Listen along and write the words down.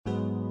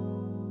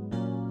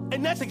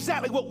And that's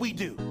exactly what we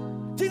do.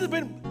 Jesus has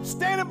been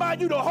standing by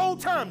you the whole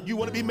time. You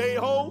want to be made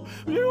whole?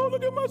 You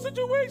look at my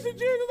situation,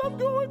 Jesus, I'm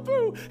going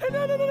through. And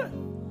no.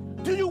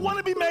 Do you want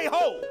to be made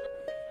whole?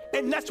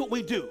 And that's what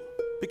we do.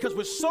 Because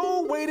we're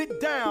so weighted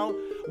down,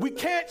 we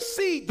can't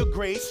see the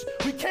grace,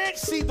 we can't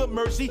see the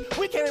mercy,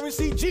 we can't even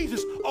see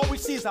Jesus. All we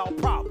see is our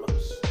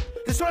problems.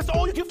 And so that's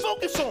all you can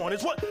focus on.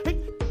 Is what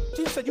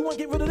Jesus said, you want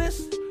to get rid of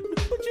this?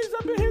 But Jesus,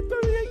 I've been here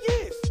 38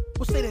 years.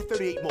 Well, stay there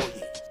 38 more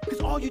years.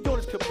 Because all you're doing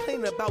is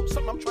complaining about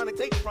something I'm trying to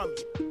take from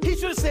you. He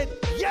should have said,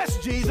 yes,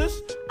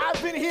 Jesus,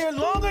 I've been here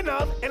long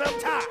enough and I'm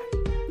tired.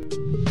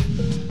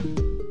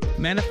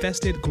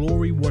 Manifested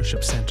Glory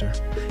Worship Center.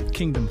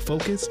 Kingdom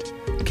focused,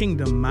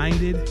 kingdom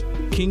minded,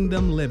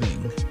 kingdom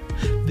living.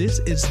 This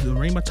is the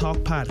Rhema Talk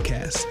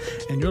Podcast,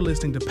 and you're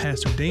listening to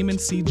Pastor Damon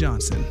C.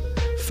 Johnson,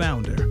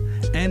 founder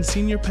and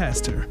senior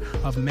pastor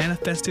of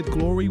Manifested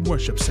Glory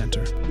Worship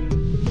Center.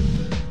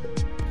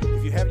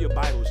 If you have your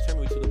Bibles, turn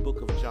me to the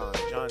book of John,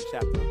 John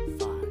chapter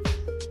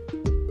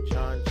 5.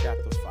 John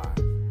chapter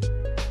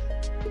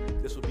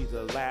 5. This will be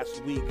the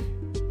last week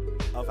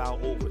of our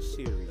Over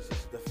series.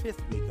 It's the 5th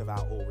week of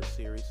our Over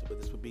series, but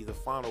this will be the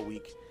final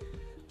week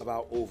of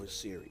our Over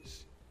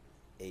series.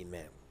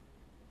 Amen.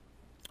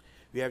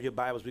 If you have your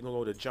Bibles, we're going to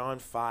go to John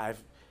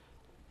 5.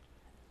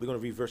 We're going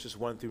to read verses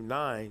 1 through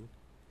 9.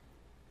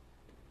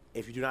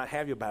 If you do not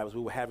have your Bibles,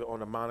 we will have it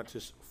on the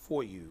monitors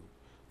for you.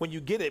 When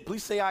you get it,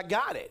 please say, I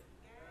got it.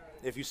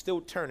 If you're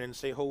still turning,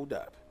 say, hold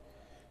up.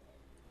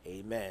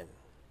 Amen.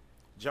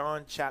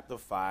 John chapter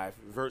 5,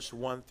 verse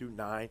 1 through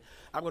 9.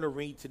 I'm going to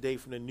read today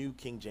from the New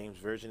King James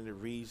Version, and it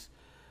reads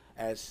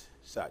as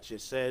such.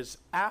 It says,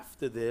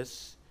 after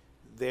this,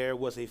 there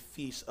was a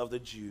feast of the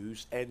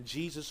Jews, and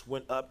Jesus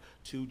went up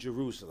to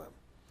Jerusalem.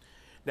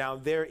 Now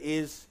there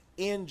is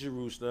in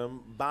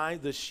Jerusalem by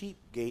the sheep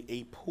gate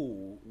a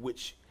pool,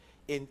 which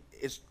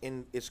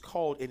is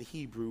called in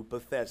Hebrew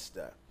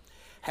Bethesda,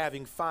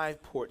 having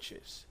 5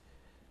 porches.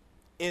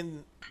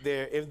 In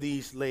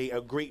these lay a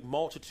great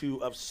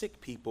multitude of sick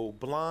people,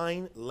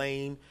 blind,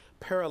 lame,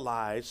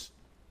 paralyzed,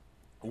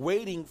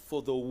 waiting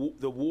for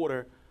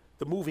the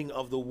moving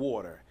of the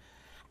water.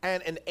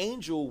 And an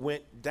angel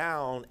went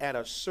down at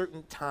a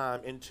certain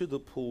time into the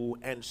pool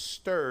and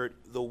stirred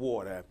the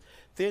water.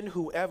 Then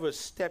whoever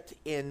stepped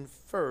in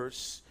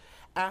first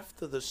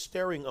after the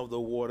stirring of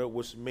the water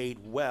was made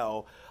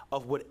well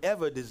of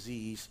whatever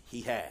disease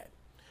he had.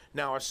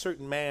 Now a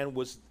certain man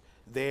was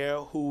there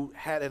who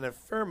had an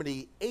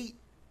infirmity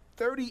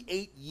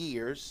 38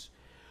 years.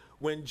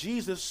 When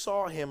Jesus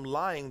saw him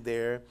lying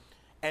there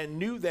and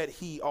knew that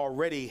he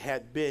already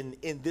had been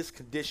in this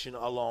condition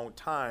a long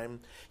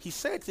time, he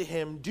said to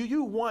him, do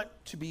you want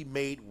to be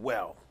made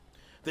well?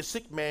 The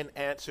sick man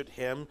answered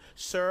him,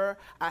 sir,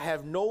 I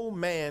have no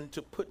man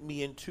to put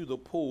me into the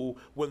pool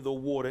when the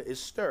water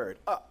is stirred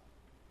up.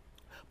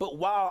 But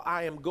while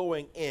I am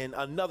going in,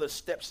 another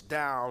steps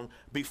down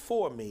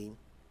before me.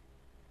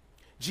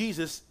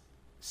 Jesus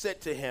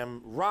said to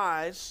him,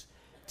 rise,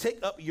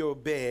 take up your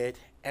bed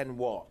and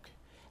walk.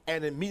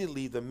 And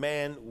immediately the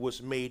man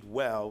was made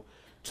well,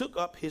 took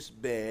up his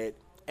bed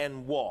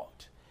and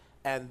walked.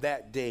 And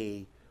that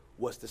day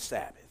was the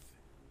Sabbath.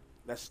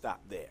 Let's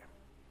stop there.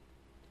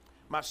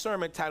 My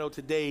sermon title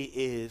today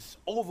is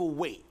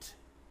Overweight,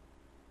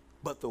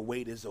 but the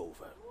wait is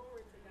over.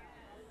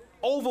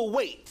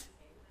 Overweight,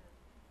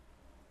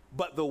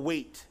 but the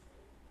wait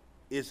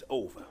is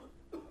over.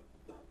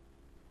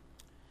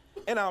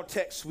 In our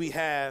text, we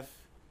have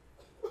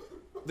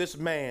this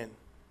man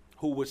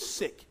who was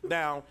sick.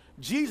 Now,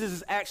 Jesus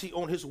is actually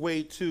on his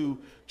way to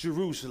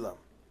Jerusalem,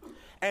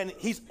 and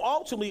he's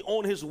ultimately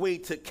on his way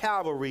to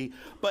Calvary,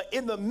 but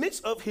in the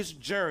midst of his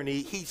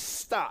journey, he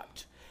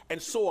stopped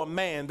and saw a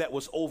man that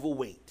was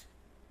overweight.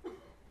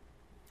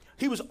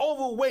 He was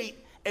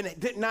overweight and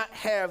did not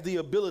have the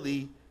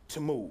ability to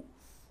move.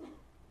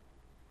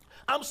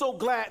 I'm so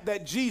glad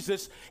that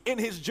Jesus, in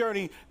his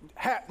journey,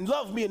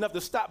 loved me enough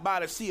to stop by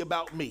to see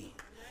about me.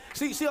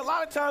 See, a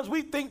lot of times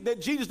we think that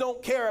Jesus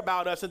don't care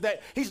about us and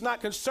that he's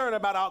not concerned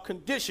about our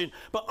condition.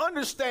 But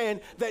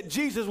understand that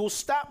Jesus will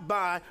stop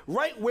by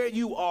right where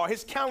you are.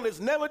 His calendar is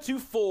never too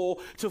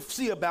full to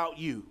see about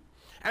you.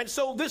 And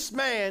so this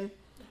man,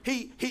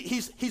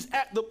 he's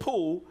at the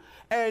pool,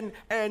 and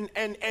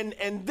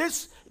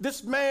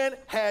this man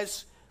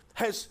has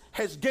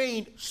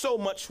gained so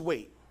much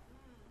weight.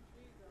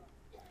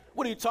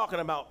 What are you talking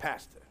about,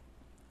 Pastor?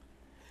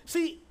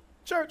 See,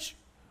 church,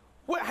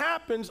 what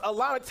happens a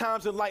lot of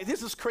times in life,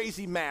 this is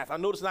crazy math. I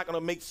know it's not going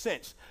to make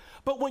sense.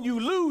 But when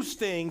you lose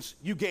things,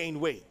 you gain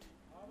weight.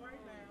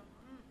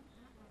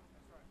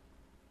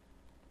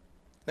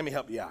 Let me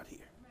help you out here.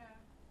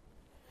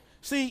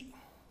 See,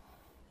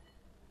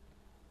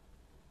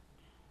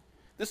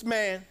 this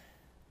man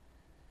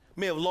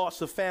may have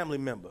lost a family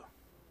member.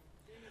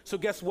 So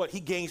guess what? He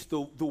gains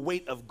the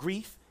weight of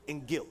grief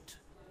and guilt.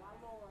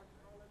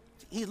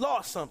 He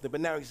lost something, but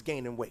now he's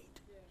gaining weight.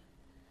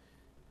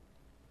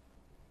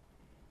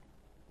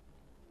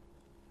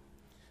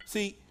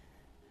 See,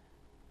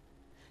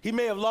 he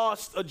may have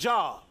lost a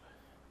job,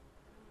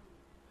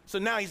 so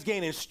now he's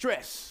gaining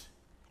stress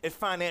and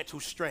financial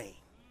strain.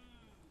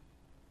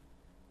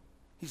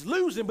 He's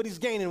losing, but he's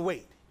gaining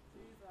weight.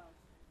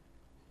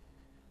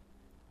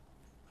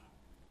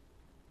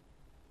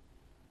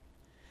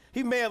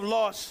 He may have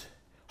lost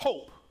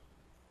hope.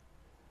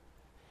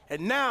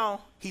 And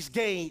now he's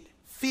gained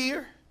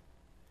fear,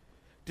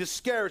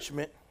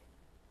 discouragement,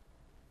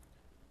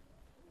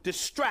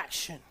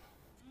 distraction.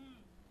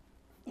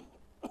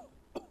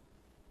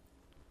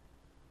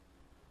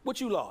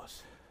 What you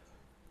lost?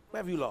 What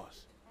have you lost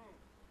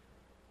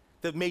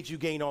that made you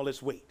gain all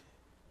this weight?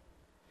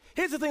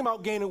 Here's the thing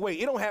about gaining weight.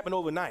 It don't happen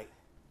overnight.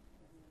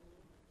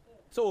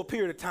 It's over a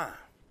period of time.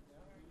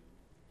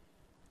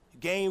 You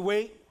gain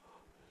weight.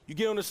 You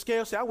get on the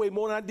scale, say, I weigh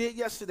more than I did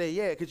yesterday.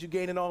 Yeah, because you're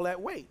gaining all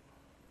that weight.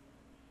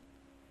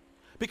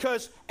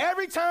 Because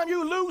every time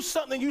you lose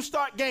something, you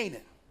start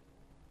gaining.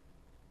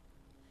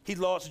 He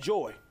lost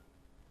joy.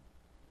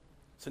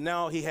 So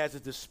now he has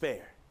a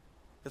despair.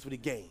 That's what he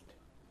gained.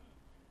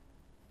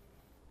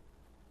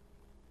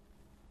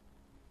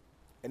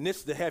 And this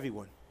is the heavy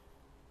one.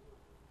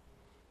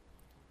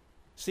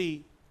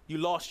 See, you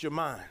lost your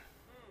mind.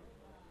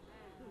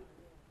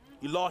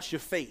 You lost your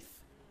faith.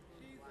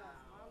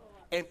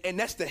 And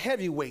that's the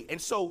heavyweight. And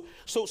so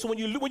when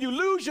you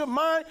lose your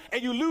mind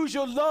and you lose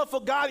your love for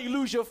God, you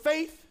lose your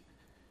faith,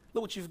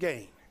 look what you've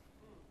gained.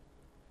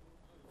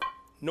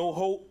 No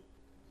hope.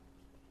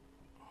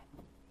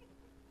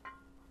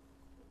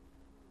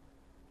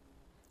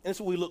 And that's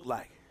what we look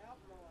like.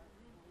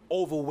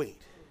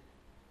 Overweight.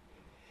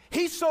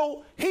 He's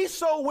so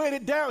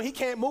weighted down, he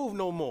can't move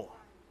no more.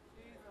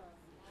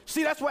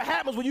 See, that's what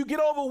happens when you get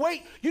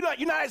overweight. You're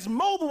not as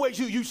mobile as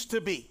you used to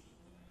be.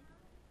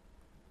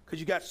 Because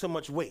you got so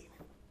much weight.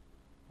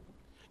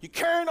 You're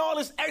carrying all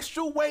this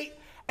extra weight,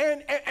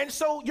 and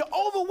so you're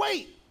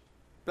overweight.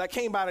 But I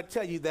came by to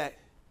tell you that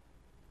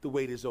the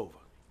wait is over.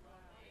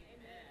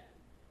 Amen.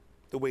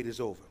 The wait is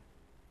over.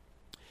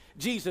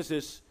 Jesus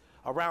is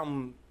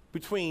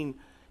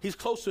he's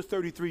close to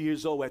 33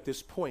 years old at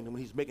this point when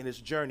he's making his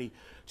journey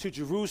to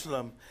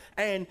Jerusalem.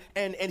 And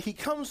he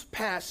comes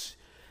past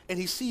and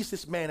he sees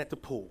this man at the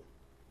pool.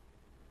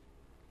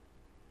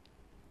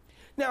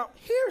 Now,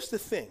 here's the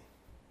thing.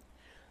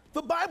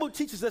 The Bible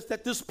teaches us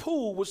that this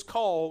pool was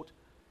called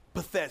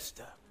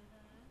Bethesda.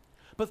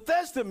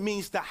 Bethesda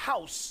means the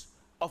house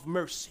of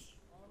mercy.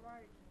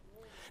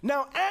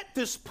 Now, at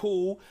this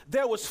pool,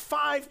 there was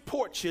 5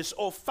 porches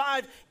or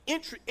 5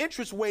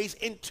 entrance ways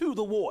into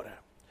the water.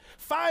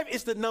 5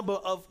 is the number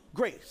of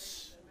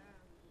grace.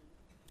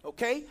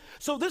 Okay?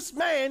 So this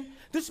man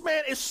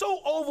is so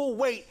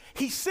overweight,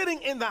 he's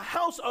sitting in the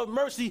house of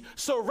mercy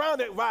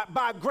surrounded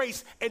by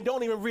grace and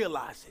don't even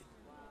realize it.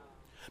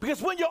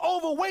 Because when you're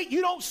overweight,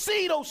 you don't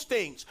see those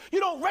things.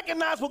 You don't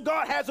recognize what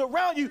God has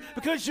around you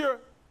because you're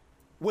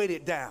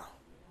weighted down.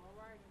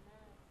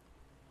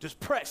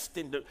 Depressed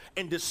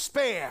and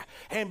despair.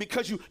 And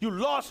because you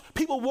lost,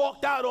 people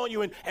walked out on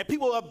you and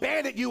people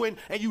abandoned you and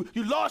you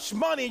lost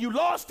money and you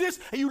lost this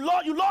and you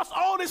lost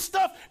all this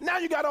stuff. Now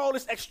you got all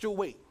this extra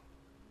weight.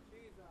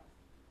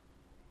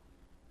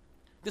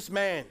 This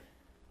man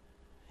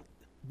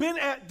been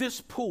at this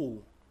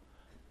pool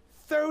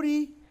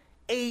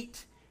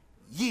 38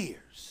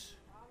 years.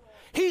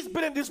 He's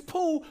been in this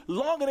pool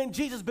longer than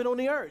Jesus been on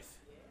the earth.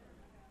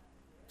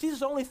 Jesus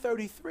is only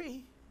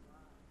 33.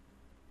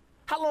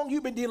 How long you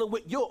been dealing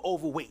with your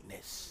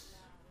overweightness?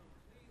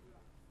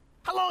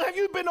 How long have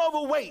you been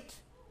overweight?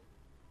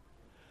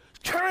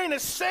 Carrying the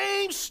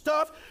same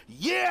stuff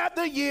year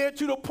after year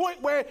to the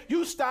point where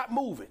you stop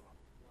moving.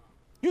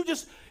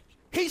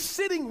 He's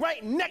sitting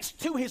right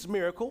next to his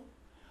miracle,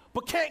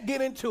 but can't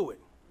get into it.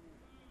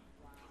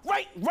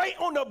 Right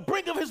on the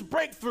brink of his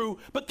breakthrough,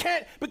 but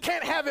can't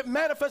have it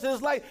manifest in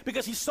his life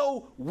because he's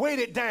so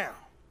weighted down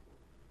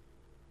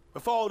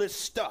with all this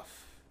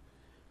stuff.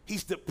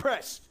 He's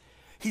depressed.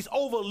 He's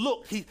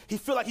overlooked. He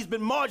feels like he's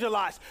been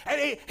marginalized.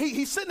 And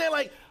he's sitting there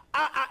like,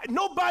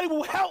 nobody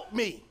will help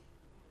me.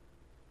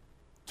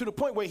 To the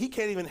point where he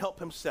can't even help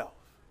himself.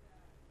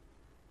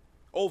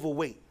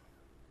 Overweight.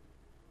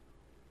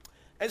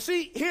 And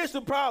see, here's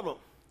the problem.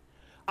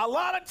 A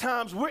lot of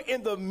times we're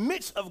in the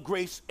midst of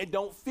grace and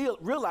don't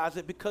realize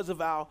it because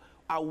of our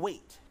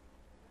weight.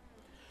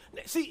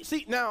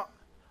 See, now,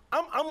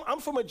 I'm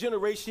from a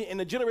generation, and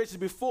the generations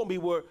before me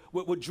were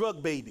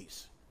drug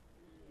babies.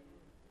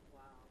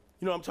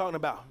 You know what I'm talking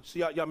about? See,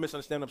 y'all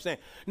misunderstand what I'm saying.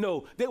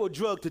 No, they were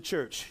drugged to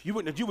church. You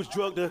was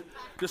drugged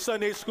to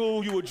Sunday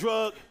school, you were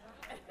drugged.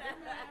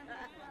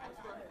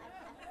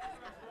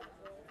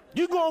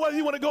 You going whether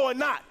you want to go or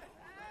not.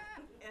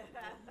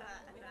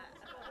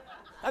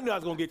 I knew I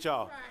was going to get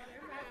y'all.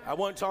 I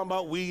wasn't talking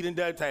about weed and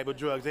that type of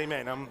drugs.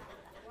 Amen. I'm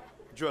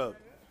drugged.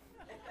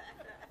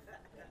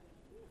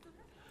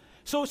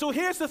 So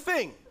here's the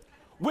thing.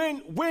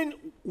 When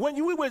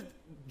you were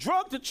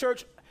drugged to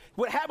church,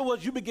 what happened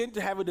was you begin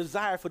to have a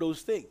desire for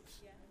those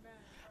things.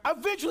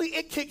 Eventually,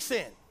 it kicks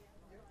in.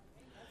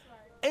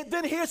 And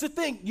then here's the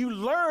thing. You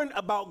learn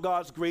about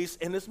God's grace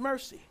and his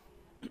mercy.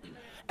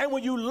 And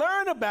when you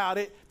learn about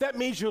it, that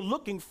means you're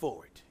looking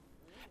for it.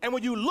 And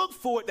when you look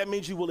for it, that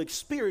means you will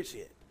experience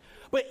it.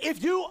 But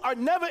if you are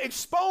never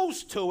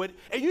exposed to it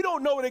and you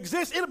don't know it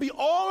exists, it'll be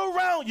all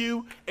around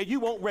you and you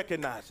won't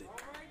recognize it.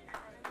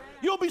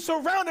 You'll be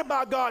surrounded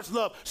by God's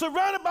love,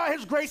 surrounded by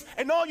his grace,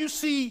 and all you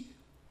see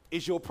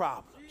is your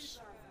problems.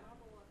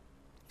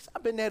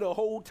 I've been there the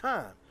whole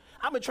time.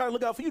 I've been trying to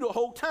look out for you the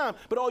whole time,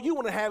 but all you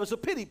want to have is a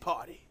pity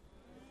party.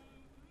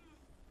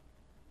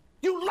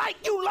 You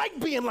like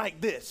being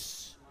like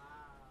this.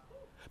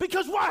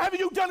 Because why haven't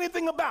you done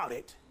anything about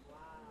it?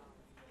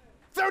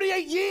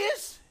 38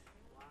 years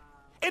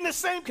in the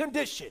same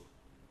condition.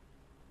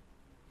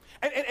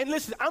 And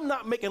listen, I'm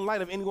not making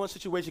light of anyone's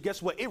situation.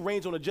 Guess what? It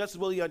rains on the just as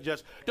well as the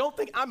unjust. Don't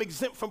think I'm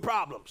exempt from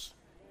problems.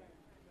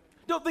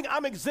 Don't think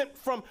I'm exempt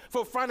from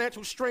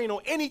financial strain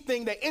or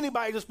anything that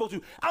anybody is exposed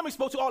to. I'm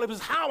exposed to all of this,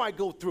 how I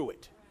go through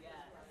it.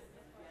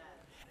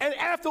 And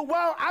after a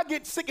while, I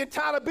get sick and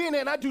tired of being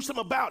there and I do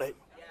something about it.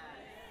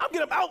 I'm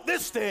getting out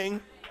this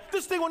thing.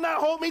 This thing will not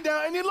hold me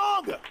down any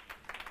longer.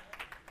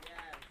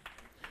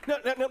 Now,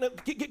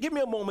 give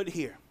me a moment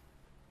here.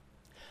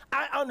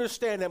 I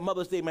understand that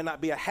Mother's Day may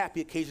not be a happy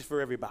occasion for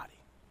everybody.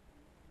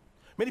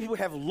 Many people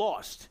have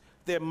lost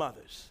their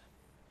mothers.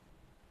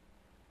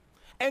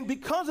 And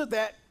because of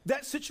that,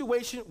 that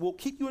situation will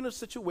keep you in a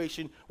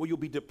situation where you'll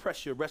be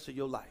depressed the rest of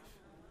your life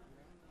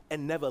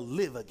and never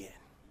live again.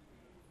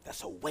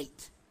 That's a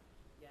weight.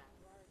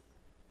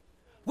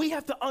 We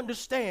have to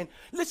understand,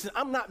 listen,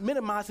 I'm not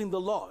minimizing the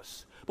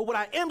loss, but what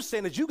I am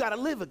saying is you got to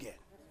live again.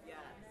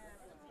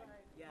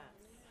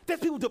 There's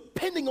people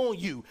depending on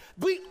you.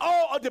 We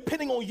all are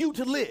depending on you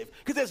to live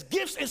because there's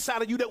gifts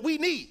inside of you that we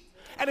need.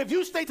 And if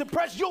you stay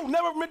depressed, it'll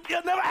never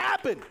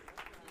happen.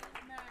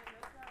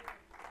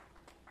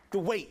 The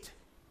weight.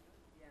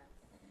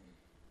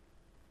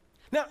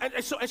 Now,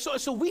 and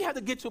so we have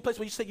to get to a place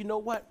where you say, you know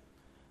what?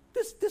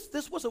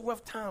 This was a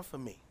rough time for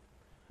me.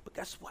 But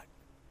guess what?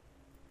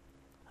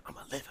 I'm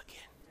going to live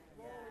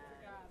again.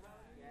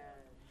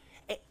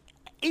 And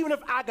even if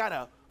I got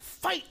to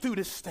fight through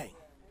this thing,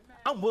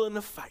 I'm willing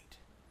to fight.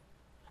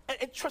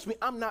 And trust me,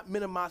 I'm not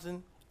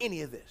minimizing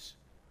any of this.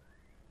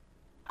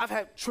 I've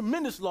had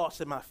tremendous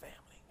loss in my family.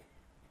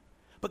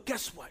 But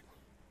guess what?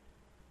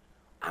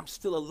 I'm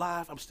still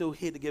alive. I'm still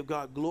here to give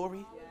God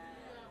glory.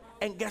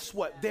 And guess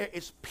what?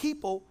 There's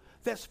people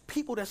that's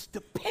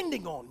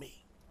depending on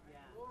me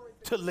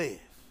to live.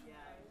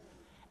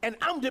 And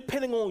I'm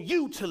depending on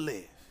you to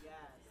live.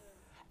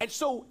 And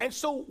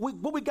so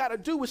what we got to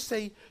do is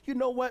say, you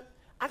know what?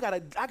 I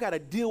gotta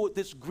deal with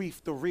this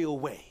grief the real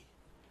way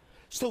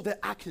so that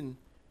I can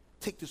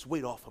take this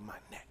weight off of my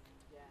neck.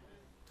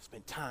 It's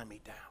been tying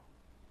me down.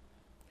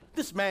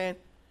 This man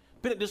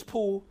been at this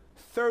pool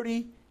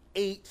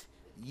 38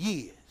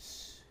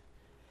 years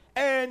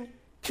and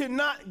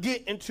cannot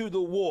get into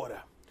the water.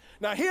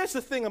 Now, here's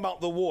the thing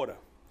about the water.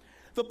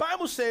 The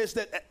Bible says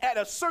that at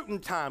a certain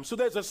time, so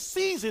there's a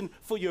season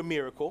for your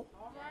miracle.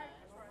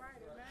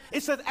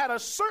 It says at a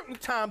certain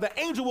time, the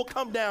angel will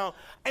come down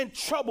and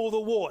trouble the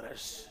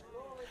waters.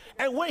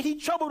 And when he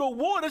troubled the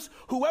waters,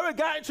 whoever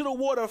got into the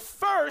water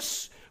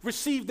first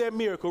received their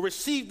miracle,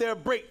 received their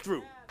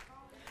breakthrough.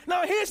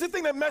 Now, here's the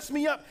thing that messed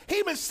me up.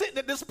 He'd been sitting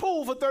at this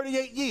pool for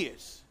 38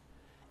 years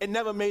and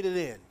never made it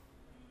in.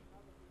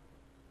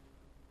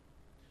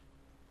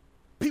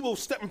 People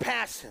stepping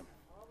past him.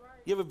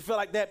 You ever feel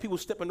like that? People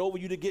stepping over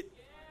you to get...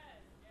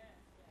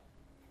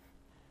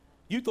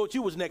 You thought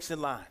you was next in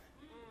line.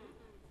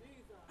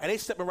 And they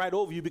stepping right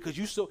over you because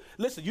you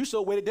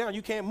so weighted down,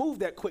 you can't move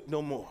that quick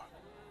no more.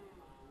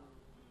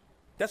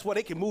 That's why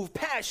they can move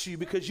past you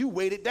because you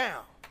weighed it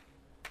down.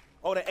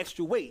 All that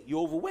extra weight,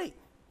 you're overweight.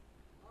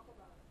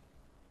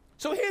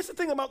 So here's the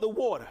thing about the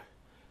water.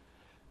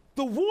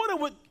 The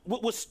water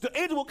the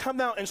angel would come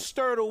down and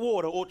stir the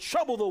water or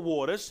trouble the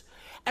waters.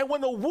 And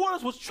when the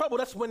waters was troubled,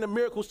 that's when the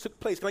miracles took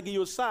place. Can I give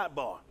you a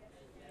sidebar?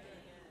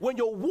 When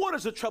your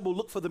waters are troubled,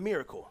 look for the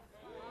miracle.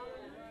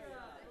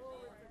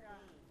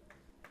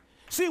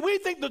 See, we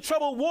think the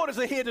troubled waters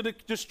are here to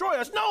destroy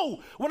us. No,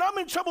 when I'm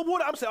in troubled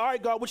water, I'm saying, all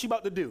right, God, what you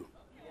about to do?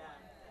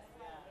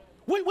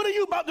 What are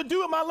you about to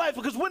do in my life?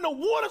 Because when the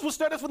waters were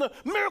stirred, that's when the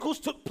miracles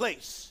took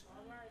place.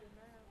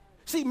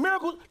 See,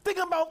 miracles, think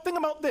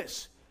about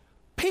this.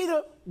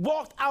 Peter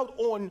walked out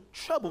on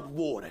troubled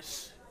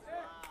waters.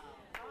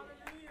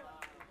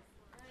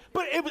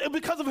 But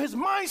because of his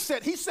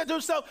mindset, he said to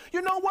himself,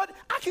 you know what?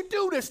 I can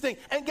do this thing.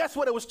 And guess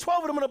what? There was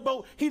 12 of them in a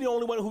boat. He the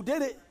only one who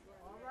did it.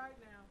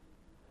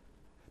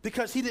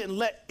 Because he didn't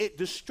let it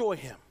destroy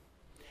him.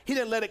 He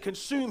didn't let it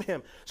consume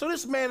him. So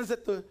this man is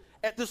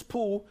at this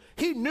pool.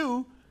 He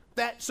knew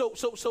that, so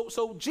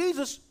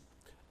Jesus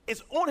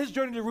is on his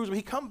journey to Jerusalem.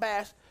 He come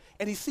back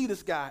and he see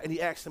this guy and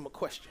he asks him a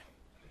question.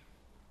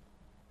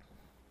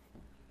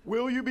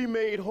 Will you be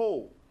made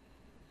whole?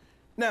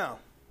 Now,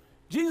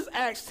 Jesus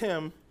asked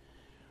him,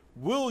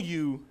 will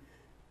you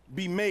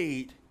be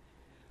made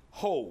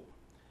whole?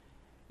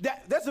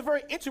 That's a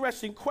very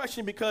interesting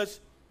question because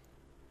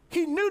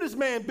he knew this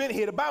man been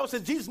here. The Bible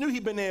says Jesus knew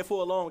he'd been there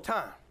for a long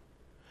time.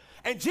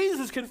 And Jesus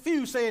is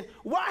confused saying,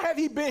 why have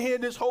he been here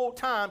this whole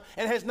time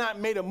and has not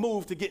made a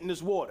move to get in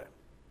this water?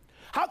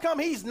 How come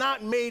he's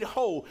not made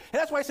whole? And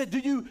that's why I said,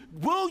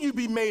 will you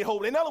be made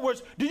whole? In other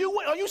words,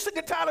 are you sick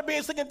and tired of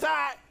being sick and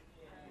tired?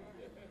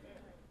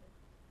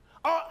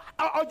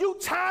 Are you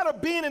tired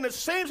of being in the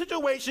same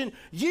situation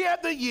year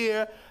after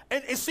year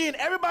and seeing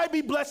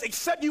everybody be blessed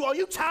except you? Are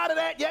you tired of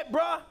that yet,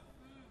 bruh?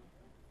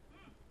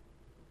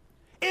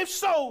 If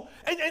so,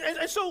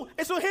 and so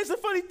here's the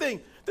funny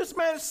thing. This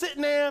man is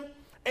sitting there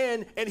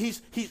and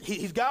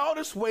he's got all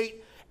this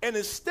weight, and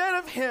instead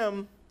of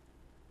him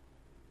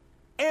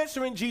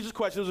answering Jesus'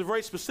 question, it was a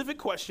very specific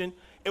question.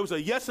 It was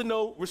a yes or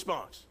no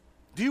response.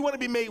 Do you want to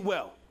be made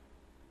well?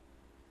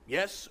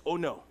 Yes or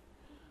no?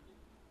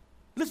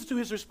 Listen to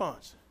his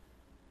response.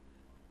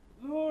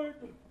 Lord,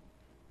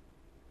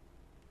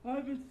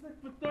 I've been sick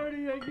for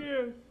 38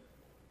 years,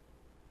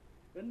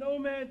 and no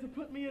man to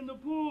put me in the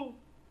pool.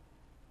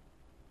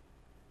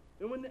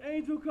 And when the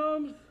angel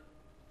comes,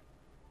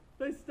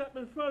 they step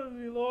in front of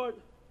me, Lord.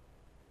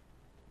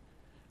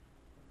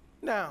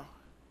 Now,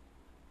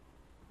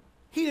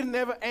 he didn't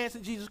ever answer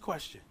Jesus'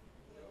 question.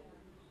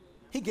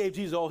 He gave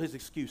Jesus all his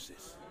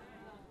excuses.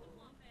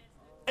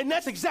 And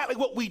that's exactly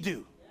what we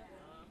do.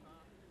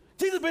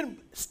 Jesus has been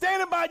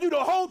standing by you the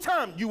whole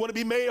time. You want to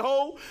be made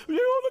whole? You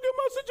don't look at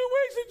my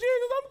situation,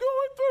 Jesus, I'm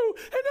going through.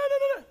 And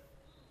no.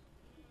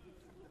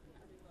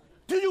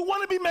 Do you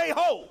want to be made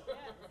whole?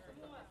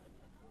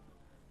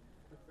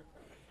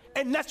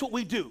 And that's what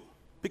we do.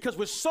 Because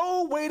we're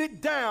so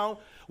weighted down,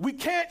 we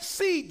can't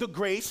see the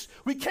grace,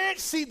 we can't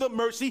see the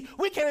mercy,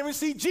 we can't even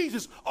see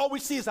Jesus. All we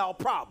see is our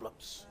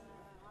problems.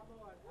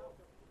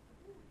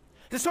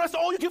 And so that's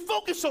all you can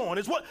focus on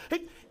is what...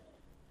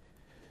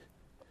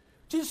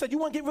 Jesus said, you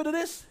want to get rid of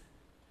this?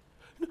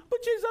 No,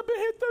 but Jesus, I've been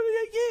here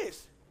 38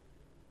 years.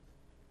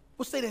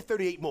 Well, stay there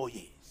 38 more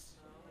years.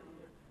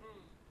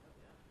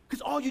 Because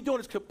all you're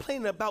doing is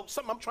complaining about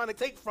something I'm trying to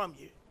take from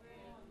you.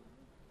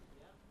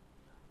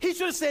 He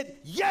should have said,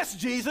 yes,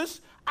 Jesus,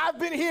 I've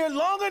been here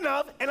long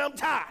enough and I'm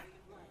tired.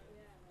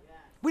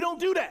 We don't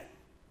do that.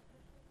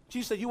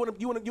 Jesus said, you want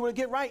to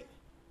get right?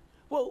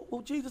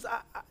 Well, Jesus,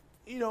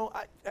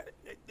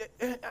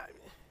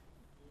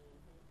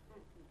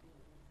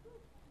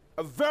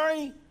 a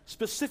very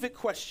specific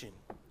question.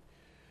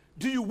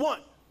 Do you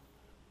want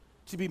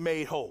to be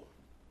made whole?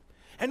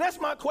 And that's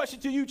my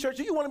question to you, church.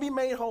 Do you want to be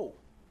made whole?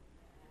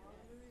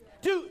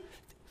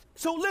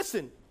 So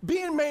listen,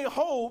 being made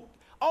whole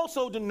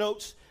also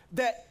denotes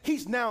that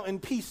he's now in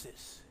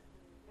pieces.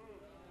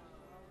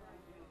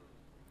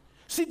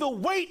 See, the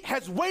weight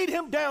has weighed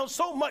him down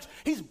so much,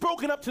 he's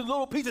broken up to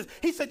little pieces.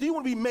 He said, do you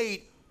want to be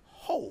made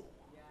whole?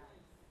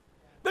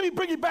 Let me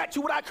bring you back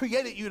to what I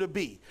created you to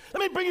be.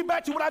 Let me bring you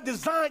back to what I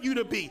designed you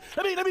to be.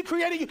 Let me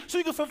create you so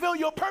you can fulfill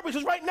your purpose.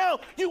 Because right now,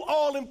 you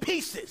all in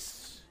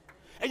pieces.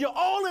 And you're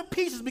all in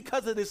pieces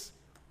because of this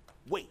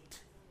weight.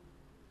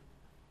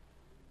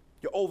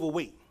 You're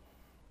overweight.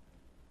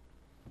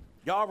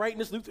 Y'all all right in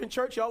this Lutheran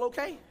church? Y'all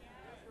okay?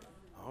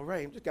 All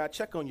right, I just got to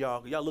check on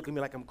y'all. Y'all look at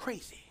me like I'm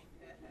crazy.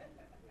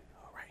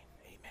 All right,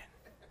 amen.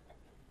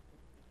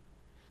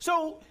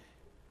 So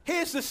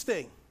here's this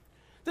thing.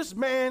 This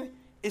man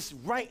is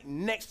right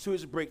next to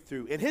his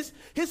breakthrough. And his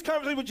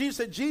conversation with Jesus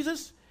said,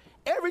 Jesus,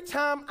 every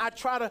time I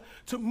try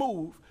to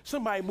move,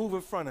 somebody move in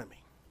front of me.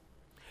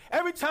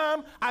 Every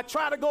time I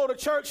try to go to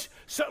church,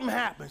 something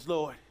happens,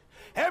 Lord.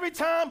 Every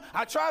time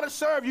I try to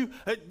serve you,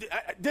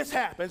 this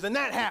happens and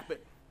that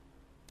happened.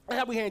 And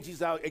how we hand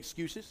Jesus our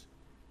excuses?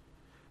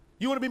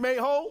 You want to be made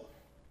whole?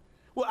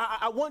 Well,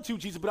 I want to,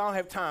 Jesus, but I don't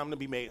have time to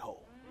be made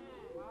whole.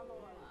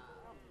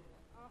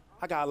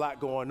 I got a lot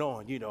going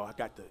on. You know, I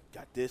got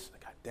this,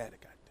 I got that, I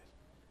got this.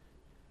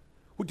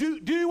 Well,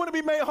 do you want to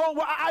be made whole?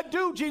 Well, I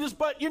do, Jesus,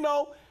 but, you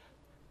know,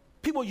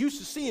 people are used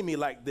to seeing me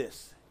like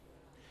this.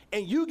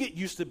 And you get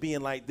used to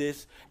being like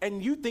this,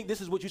 and you think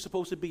this is what you're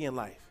supposed to be in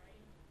life.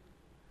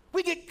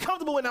 We get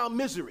comfortable in our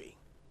misery.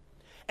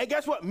 And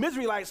guess what?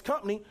 Misery likes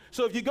company.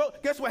 So if you go,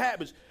 guess what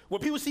happens?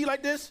 When people see you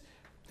like this,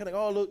 they're like,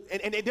 oh, look,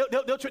 and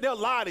they'll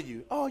lie to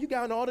you. Oh, you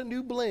got on all the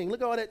new bling.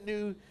 Look at all that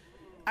new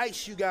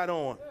ice you got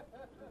on.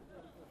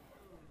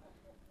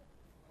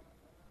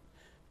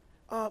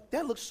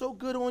 That looks so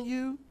good on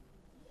you.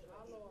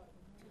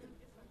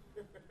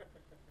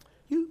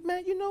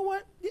 Man, you know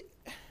what?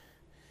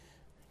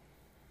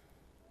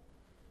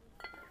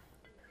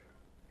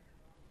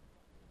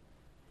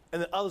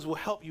 And then others will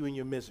help you in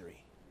your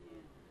misery.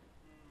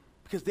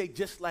 Because they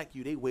just like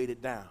you, they weighed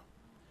it down.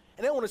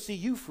 And they want to see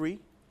you free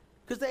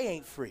because they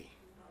ain't free.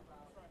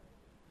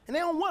 And they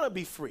don't want to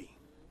be free.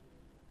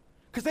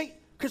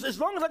 Because as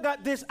long as I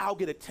got this, I'll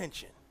get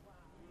attention.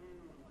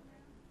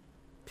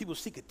 People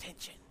seek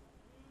attention.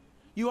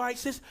 You all right,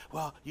 sis?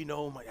 Well, you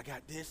know, I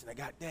got this and I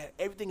got that.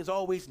 Everything is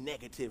always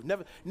negative.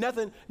 Never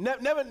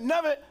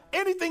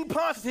anything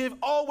positive,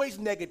 always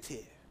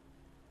negative.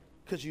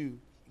 Because you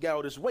got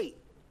all this weight.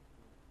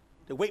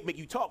 The weight make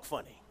you talk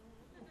funny.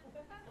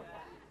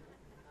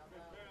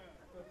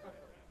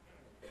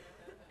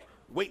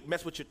 Weight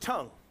mess with your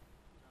tongue.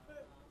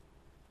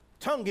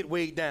 Tongue get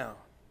weighed down.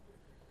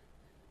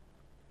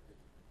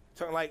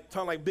 Tongue like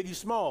Biggie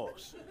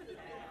Smalls.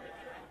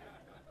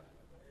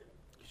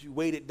 because you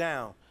weighed it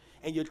down.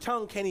 And your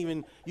tongue can't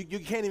even, you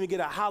can't even get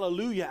a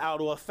hallelujah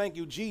out or a thank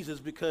you, Jesus,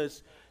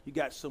 because you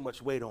got so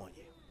much weight on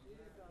you.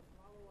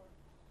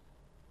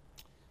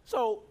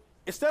 So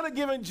instead of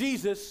giving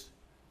Jesus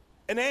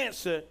an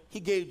answer, he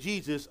gave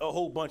Jesus a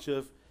whole bunch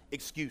of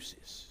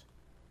excuses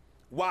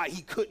why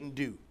he couldn't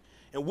do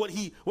and what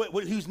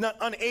he's not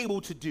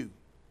unable to do.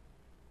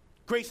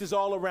 Grace is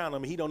all around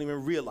him, and he don't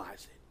even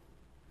realize it.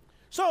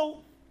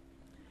 So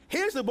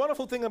here's the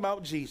wonderful thing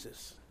about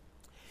Jesus,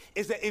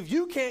 is that if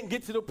you can't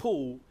get to the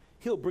pool,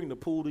 he'll bring the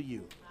pool to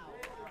you.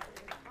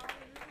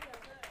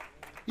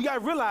 You got to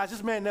realize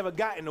this man never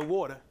got in the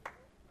water.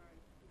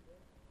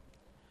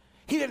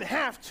 He didn't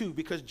have to,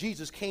 because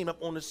Jesus came up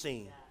on the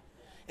scene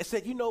and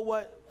said, you know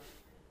what?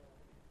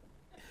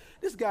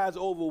 This guy's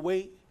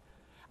overweight.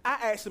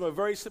 I asked him a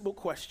very simple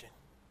question.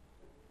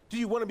 Do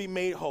you want to be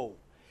made whole?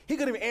 He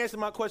couldn't even answer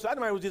my question. I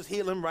might as well just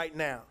heal him right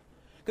now.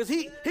 Because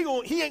he ain't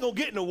going to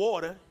get in the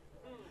water.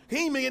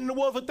 He ain't been in the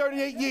water for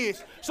 38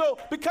 years. So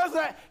because of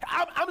that,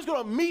 I'm just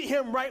going to meet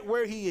him right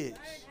where he is.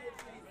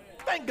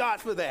 Thank God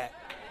for that.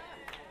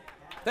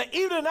 That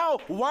even in our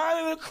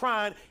whining and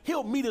crying,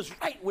 he'll meet us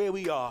right where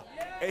we are.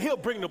 And he'll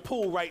bring the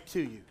pool right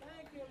to you.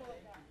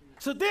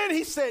 So then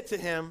he said to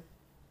him,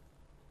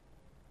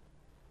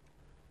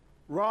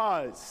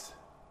 rise,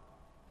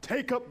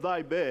 take up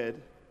thy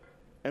bed,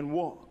 and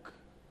walk.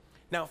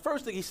 Now,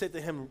 first thing he said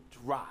to him,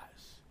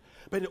 rise.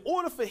 But in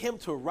order for him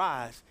to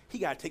rise, he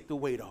got to take the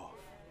weight off.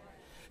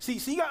 See,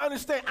 you got to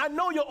understand, I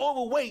know you're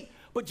overweight,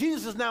 but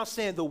Jesus is now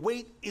saying the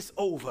weight is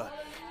over.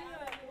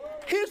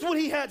 Here's what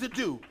he had to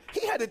do.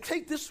 He had to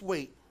take this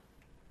weight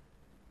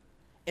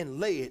and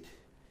lay it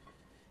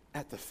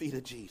at the feet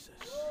of Jesus.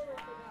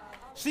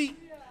 See,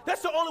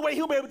 that's the only way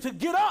he'll be able to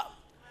get up,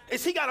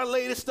 is he got to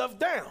lay this stuff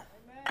down.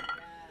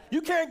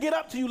 You can't get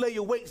up till you lay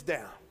your weights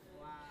down.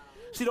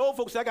 See, the old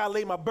folks say, I got to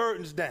lay my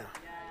burdens down.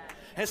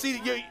 And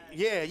see,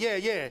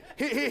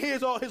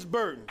 here's all his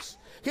burdens.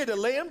 He had to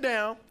lay them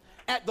down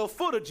at the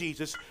foot of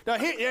Jesus. Now,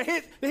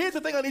 here's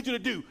the thing I need you to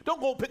do. Don't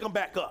go pick them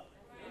back up.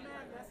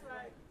 That's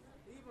right.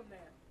 Leave them there.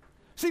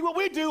 See, what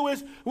we do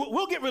is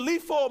we'll get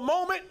relief for a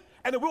moment,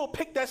 and then we'll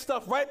pick that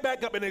stuff right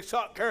back up and then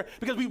start curve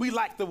because we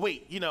like the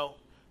weight, you know.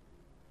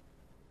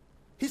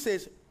 He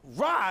says,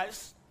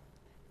 rise,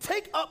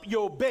 take up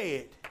your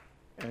bed,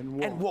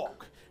 and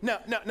walk. Now,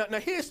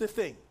 here's the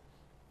thing.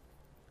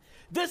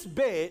 This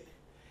bed,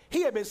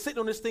 he had been sitting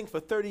on this thing for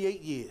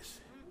 38 years.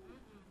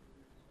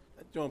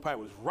 That joint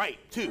probably was right,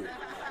 too.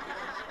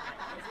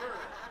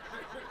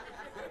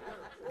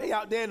 They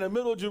out there in the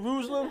middle of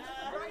Jerusalem.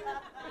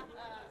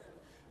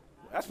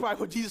 That's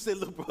probably what Jesus said,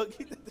 look, bro,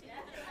 you need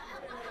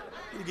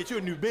to get you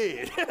a new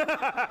bed.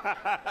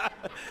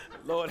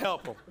 Lord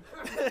help him.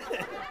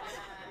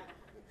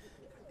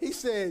 He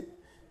said,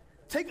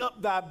 take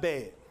up thy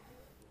bed.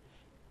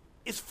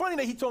 It's funny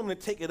that he told him to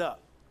take it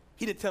up.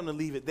 He didn't tell him to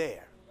leave it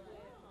there.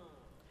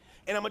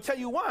 And I'm going to tell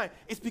you why.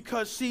 It's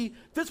because, see,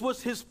 this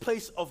was his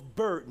place of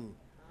burden,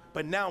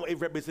 but now it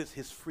represents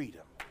his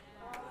freedom.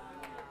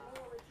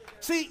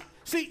 See,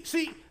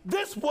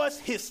 this was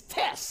his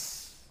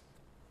test,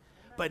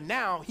 but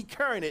now he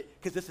carrying it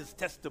because this is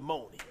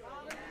testimony.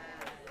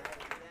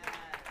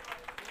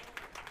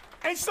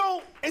 And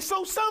so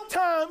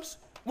sometimes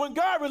when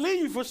God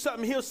relieves you for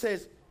something, he'll say,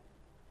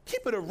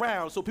 keep it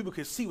around so people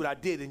can see what I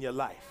did in your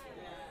life.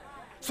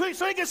 So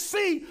they can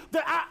see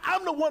that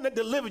I'm the one that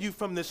delivered you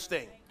from this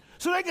thing.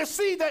 So they can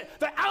see that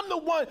I'm the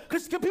one,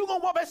 because people going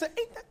to walk back and say,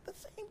 ain't that the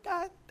same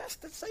guy? That's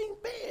the same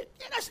bed.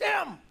 Yeah, that's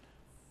him.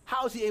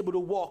 How is he able to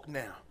walk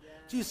now?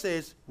 Jesus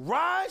says,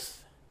 rise,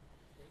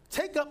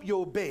 take up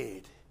your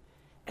bed,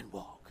 and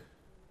walk.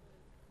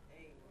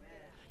 Amen.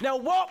 Now,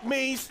 walk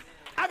means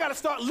I got to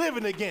start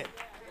living again.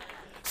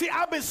 See,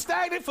 I've been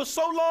stagnant for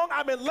so long.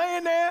 I've been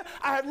laying there.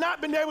 I have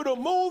not been able to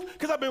move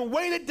because I've been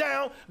weighted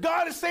down.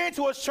 God is saying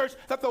to us, church,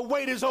 that the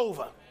wait is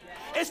over.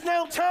 It's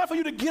now time for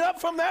you to get up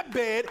from that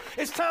bed.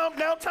 It's now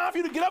time for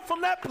you to get up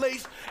from that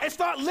place and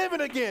start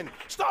living again.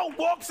 Start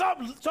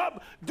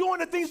doing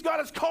the things God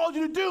has called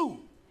you to do. Amen.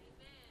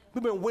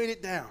 We've been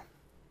weighted down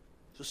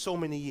for so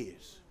many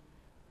years.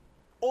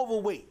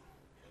 Overweight.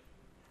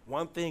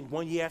 One thing,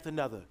 one year after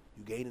another,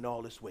 you gaining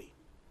all this weight.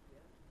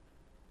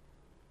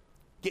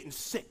 Getting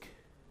sick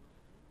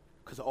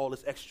because of all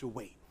this extra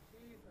weight.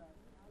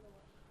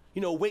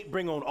 You know, weight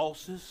bring on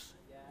ulcers.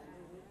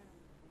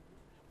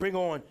 Bring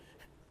on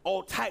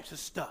all types of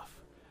stuff.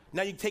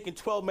 Now you're taking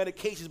 12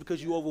 medications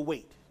because you're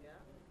overweight.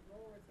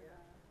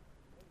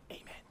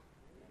 Amen.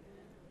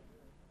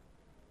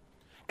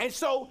 And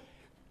so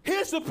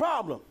here's the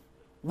problem.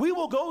 We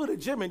will go to the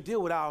gym and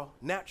deal with our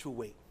natural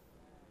weight.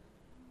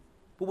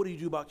 But what do you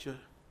do about your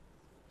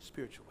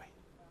spiritual weight?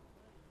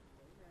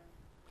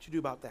 What you do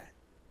about that?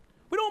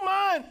 We don't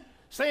mind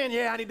saying,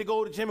 yeah, I need to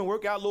go to the gym and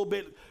work out a little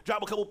bit,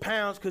 drop a couple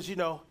pounds because, you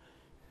know,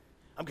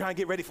 I'm trying to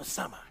get ready for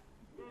summer.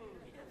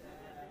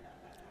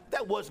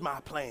 That was my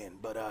plan,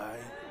 but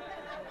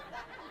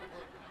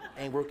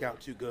ain't work out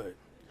too good.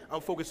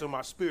 I'm focused on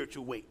my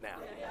spiritual weight now.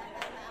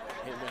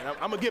 Amen.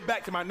 I'm going to get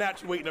back to my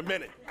natural weight in a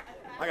minute.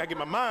 I got to get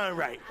my mind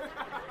right.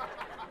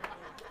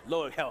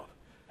 Lord help.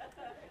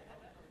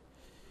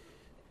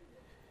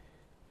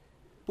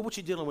 But what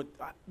you doing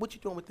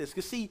with this?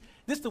 Because see,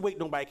 this is the weight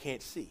nobody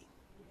can't see.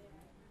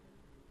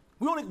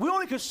 We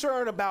only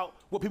concerned about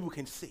what people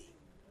can see.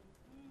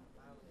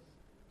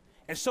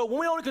 And so when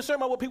we're only concerned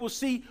about what people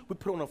see, we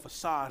put on a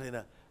facade and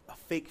a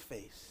fake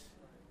face.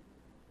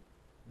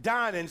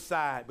 Dying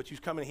inside, but you're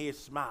coming here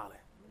smiling.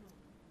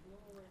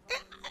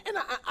 And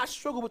I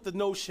struggle with the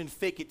notion,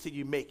 fake it till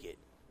you make it.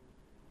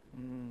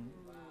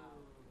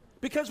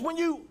 Because when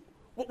you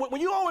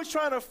always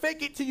trying to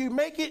fake it till you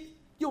make it,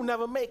 you'll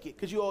never make it,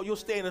 because you'll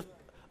stay in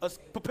a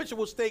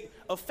perpetual state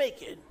of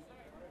faking.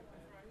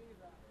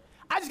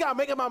 I just got to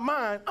make up my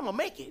mind, I'm going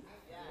to make it.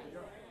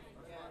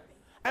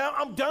 And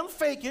I'm done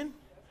faking,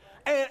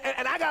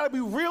 and I got to be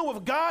real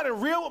with God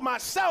and real with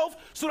myself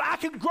so that I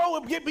can grow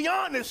and get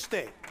beyond this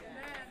thing.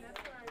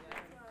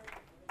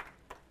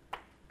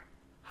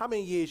 How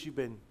many years you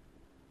been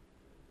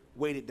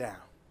weighted down?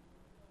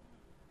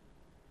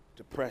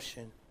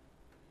 Depression,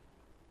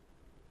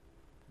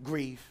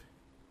 grief,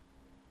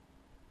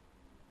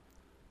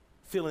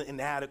 feeling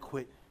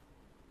inadequate,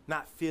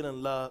 not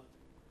feeling loved,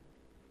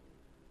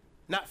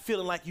 not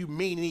feeling like you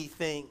mean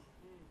anything,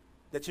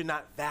 that you're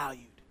not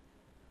valued.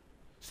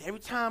 So every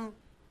time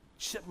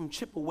something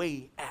chip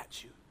away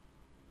at you,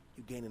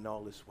 you're gaining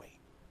all this weight.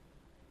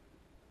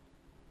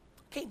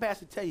 I came past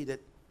to tell you that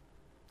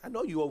I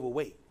know you're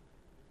overweight,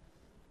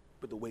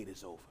 but the weight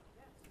is over.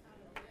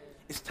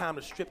 It's time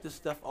to strip this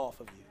stuff off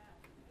of you,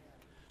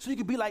 so you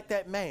can be like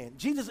that man.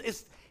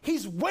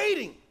 He's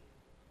waiting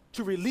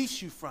to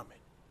release you from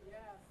it.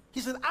 He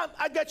said,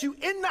 I got you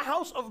in the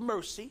house of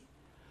mercy.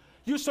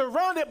 You're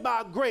surrounded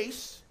by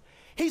grace.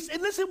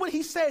 And listen what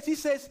he says. He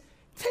says,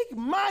 take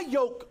my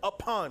yoke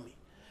upon me.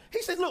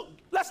 He said, look,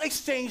 let's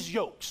exchange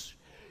yokes.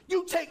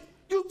 You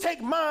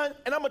take mine,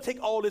 and I'm going to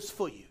take all this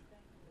for you.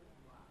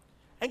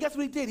 And guess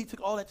what he did? He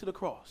took all that to the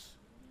cross.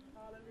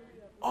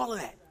 All of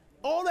that.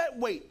 All that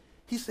weight.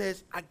 He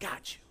says, I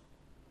got you.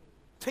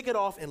 Take it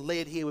off and lay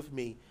it here with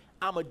me.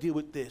 I'm going to deal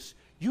with this.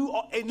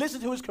 And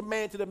listen to his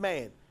command to the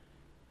man.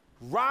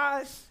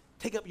 Rise,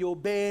 take up your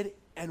bed,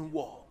 and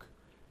walk.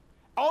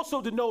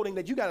 Also denoting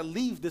that you got to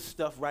leave this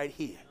stuff right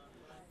here.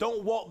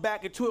 Don't walk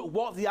back into it.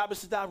 Walk the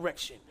opposite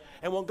direction.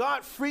 And when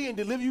God free and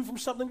deliver you from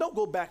something, don't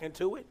go back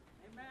into it.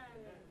 Amen.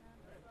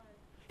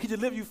 He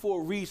delivered you for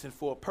a reason,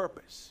 for a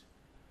purpose.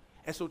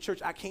 And so,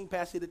 church, I came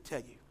past here to tell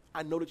you,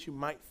 I know that you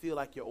might feel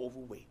like you're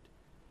overweight,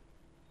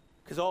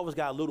 because all of us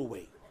got a little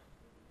weight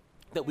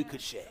that we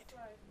could shed.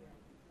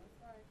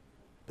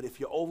 But if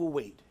you're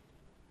overweight,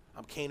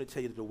 I'm came to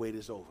tell you that the wait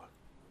is over.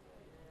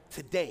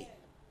 Today,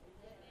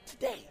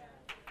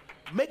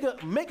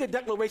 make a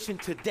declaration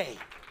today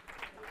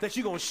that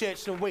you're going to shed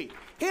some weight.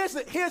 Here's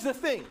the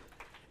thing.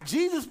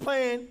 Jesus'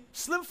 plan,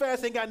 Slim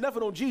Fast ain't got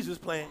nothing on Jesus'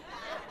 plan.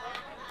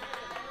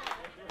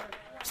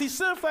 See,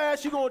 Slim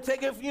Fast, you're going to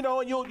take it,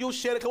 and you'll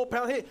shed a couple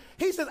pounds here.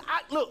 He says,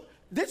 look,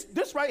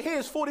 this right here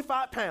is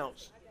 45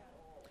 pounds.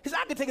 He said,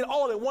 I can take it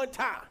all at one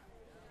time.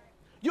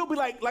 You'll be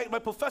like my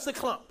Professor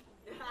Clump.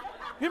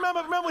 You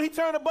remember when he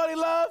turned to Buddy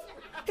Love?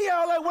 He had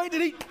all that weight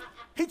that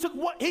he took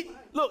what?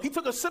 He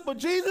took a sip of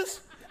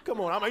Jesus.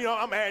 Come on,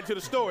 I'm adding to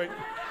the story.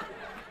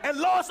 And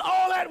lost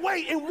all that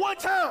weight in one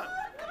time.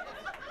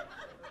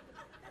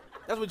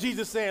 That's what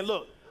Jesus is saying.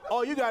 Look,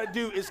 all you got to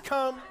do is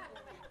come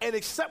and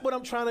accept what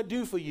I'm trying to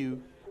do for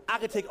you. I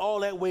can take all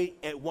that weight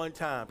at one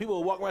time. People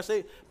will walk around and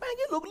say, man,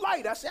 you look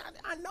light. I said,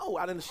 I know.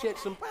 I done shed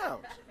some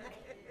pounds.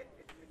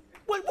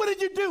 What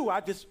did you do? I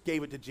just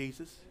gave it to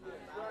Jesus.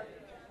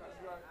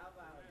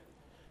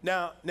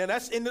 Now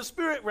that's in the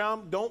spirit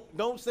realm.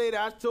 Don't say that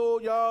I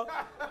told y'all.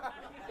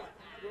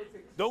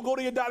 Don't go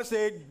to your doctor and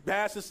say,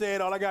 Pastor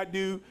said all I got to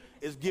do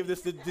is give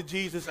this to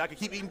Jesus. I can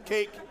keep eating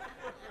cake.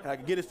 And I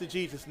can get this to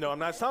Jesus. No, I'm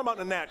not talking about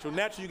the natural.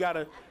 Natural, you got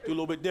to do a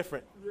little bit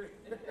different.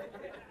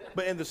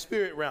 But in the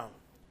spirit realm,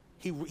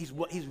 he's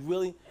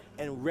willing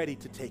and ready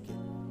to take it.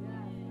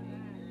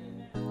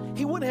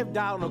 He wouldn't have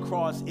died on the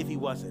cross if he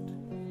wasn't.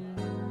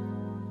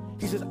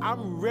 He says,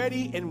 I'm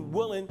ready and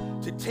willing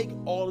to take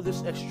all of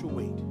this extra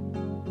weight.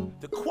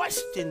 The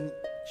question,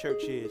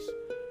 church, is,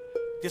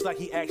 just like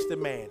he asked the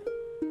man,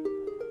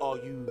 are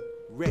you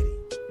ready?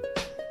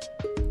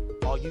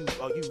 Are you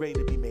ready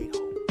to be made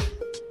whole?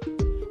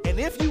 And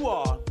if you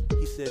are,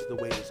 he says the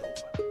wait is over.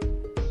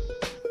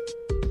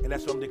 And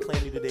that's what I'm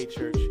declaring you today,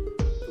 church.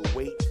 The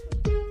wait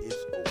is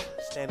over.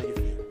 Stand on your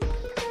feet.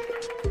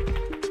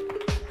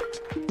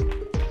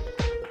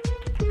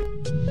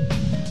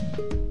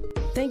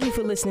 Thank you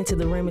for listening to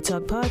the Rhema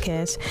Talk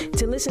podcast.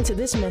 To listen to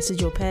this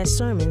message or past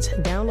sermons,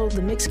 download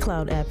the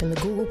Mixcloud app in the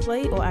Google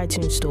Play or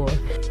iTunes Store.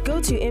 Go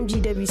to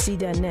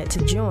mgwc.net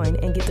to join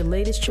and get the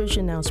latest church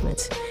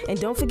announcements. And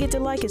don't forget to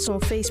like us on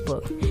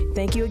Facebook.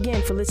 Thank you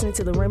again for listening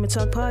to the Rhema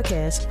Talk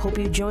podcast. Hope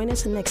you join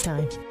us next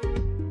time.